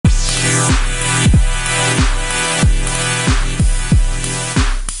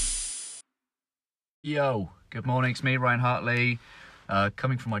Yo, good morning, it's me, Ryan Hartley,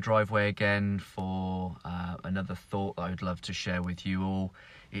 coming from my driveway again for another thought that I would love to share with you all.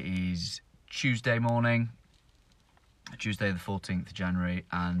 It is Tuesday morning, Tuesday the 14th of January,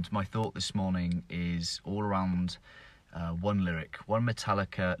 and my thought this morning is all around one lyric, one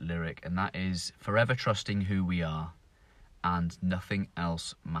Metallica lyric, and that is forever trusting who we are and nothing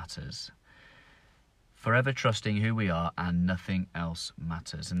else matters. Forever trusting who we are and nothing else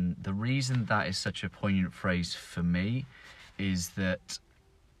matters. And the reason that is such a poignant phrase for me is that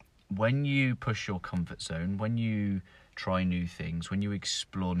when you push your comfort zone, when you try new things, when you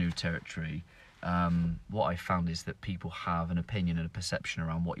explore new territory, what I found is that people have an opinion and a perception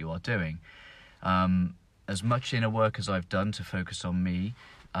around what you are doing. As much inner work as I've done to focus on me,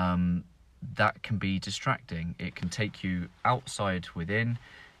 that can be distracting. It can take you outside within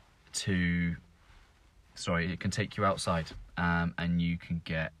it can take you outside, and you can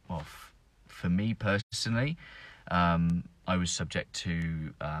get, well, for me personally, I was subject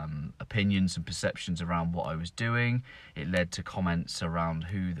to opinions and perceptions around what I was doing. It led to comments around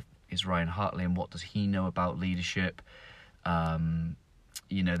who is Ryan Hartley and what does he know about leadership. There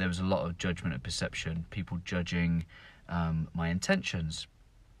was a lot of judgment and perception, people judging my intentions.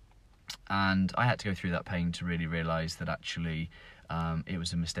 And I had to go through that pain to really realise that actually it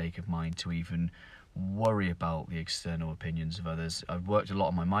was a mistake of mine to even worry about the external opinions of others. I've worked a lot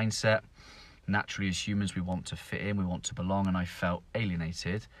on my mindset. Naturally, as humans, we want to fit in, we want to belong, and I felt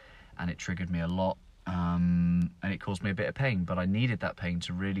alienated, and it triggered me a lot, and it caused me a bit of pain, but I needed that pain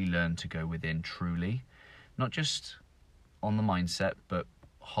to really learn to go within truly, not just on the mindset, but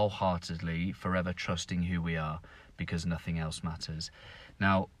wholeheartedly, forever trusting who we are, because nothing else matters.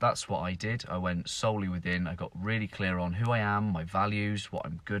 Now, that's what I did. I went solely within. I got really clear on who I am, my values, what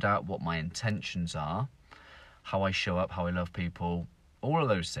I'm good at, what my intentions are, how I show up, how I love people, all of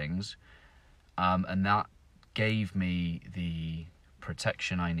those things. And that gave me the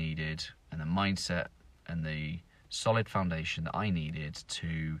protection I needed and the mindset and the solid foundation that I needed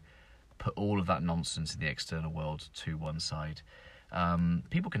to put all of that nonsense in the external world to one side.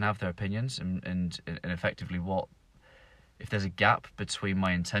 People can have their opinions and effectively if there's a gap between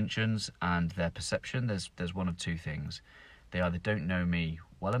my intentions and their perception, there's one of two things. They either don't know me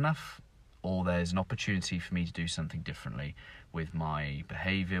well enough, or there's an opportunity for me to do something differently with my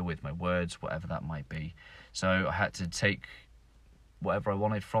behaviour, with my words, whatever that might be. So I had to take whatever I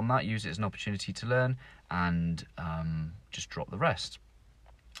wanted from that, use it as an opportunity to learn, and just drop the rest.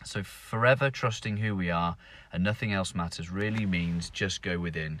 So forever trusting who we are and nothing else matters really means just go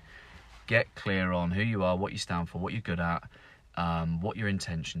within. Get clear on who you are, what you stand for, what you're good at, what your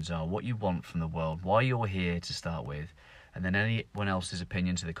intentions are, what you want from the world, why you're here to start with, and then anyone else's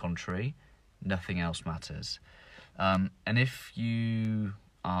opinion to the contrary, nothing else matters. And if you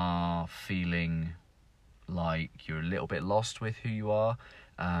are feeling like you're a little bit lost with who you are,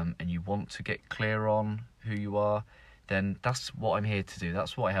 and you want to get clear on who you are, then that's what I'm here to do.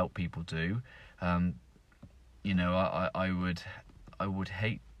 That's what I help people do. I would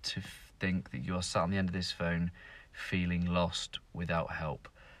hate to think that you're sat on the end of this phone feeling lost without help.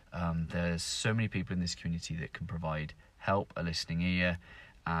 There's so many people in this community that can provide help, a listening ear,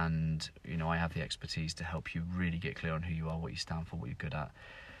 and I have the expertise to help you really get clear on who you are, what you stand for, what you're good at,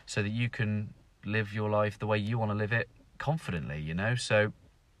 so that you can live your life the way you want to live it confidently. So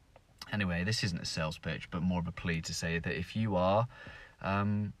anyway, this isn't a sales pitch, but more of a plea to say that if you are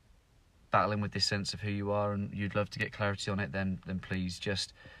battling with this sense of who you are and you'd love to get clarity on it, then please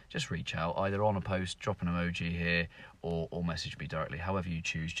just reach out, either on a post, drop an emoji here, or message me directly, however you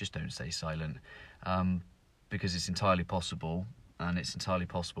choose. Just don't stay silent, because it's entirely possible, and it's entirely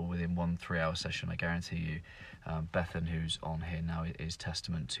possible within 1 3-hour session, I guarantee you. Bethan, who's on here now, is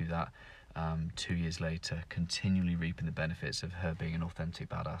testament to that. 2 years later, continually reaping the benefits of her being an authentic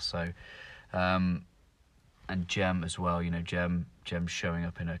badass. So and Jem as well, Jem showing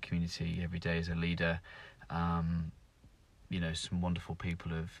up in her community every day as a leader. Some wonderful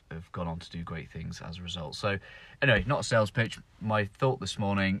people have gone on to do great things as a result. So anyway, not a sales pitch. My thought this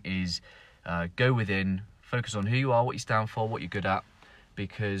morning is go within, focus on who you are, what you stand for, what you're good at,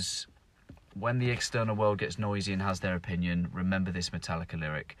 because when the external world gets noisy and has their opinion, remember this Metallica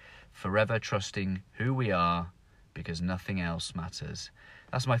lyric: forever trusting who we are because nothing else matters.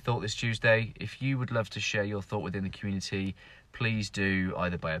 That's my thought this Tuesday. If you would love to share your thought within the community, please do,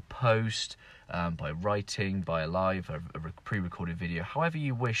 either by a post, by writing, by a live, a pre-recorded video. However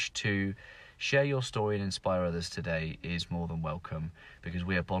you wish to share your story and inspire others today is more than welcome, because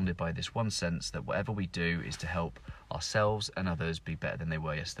we are bonded by this one sense that whatever we do is to help ourselves and others be better than they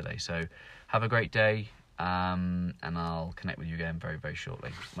were yesterday. So have a great day, and I'll connect with you again very, very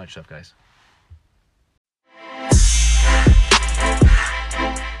shortly. Much love, guys.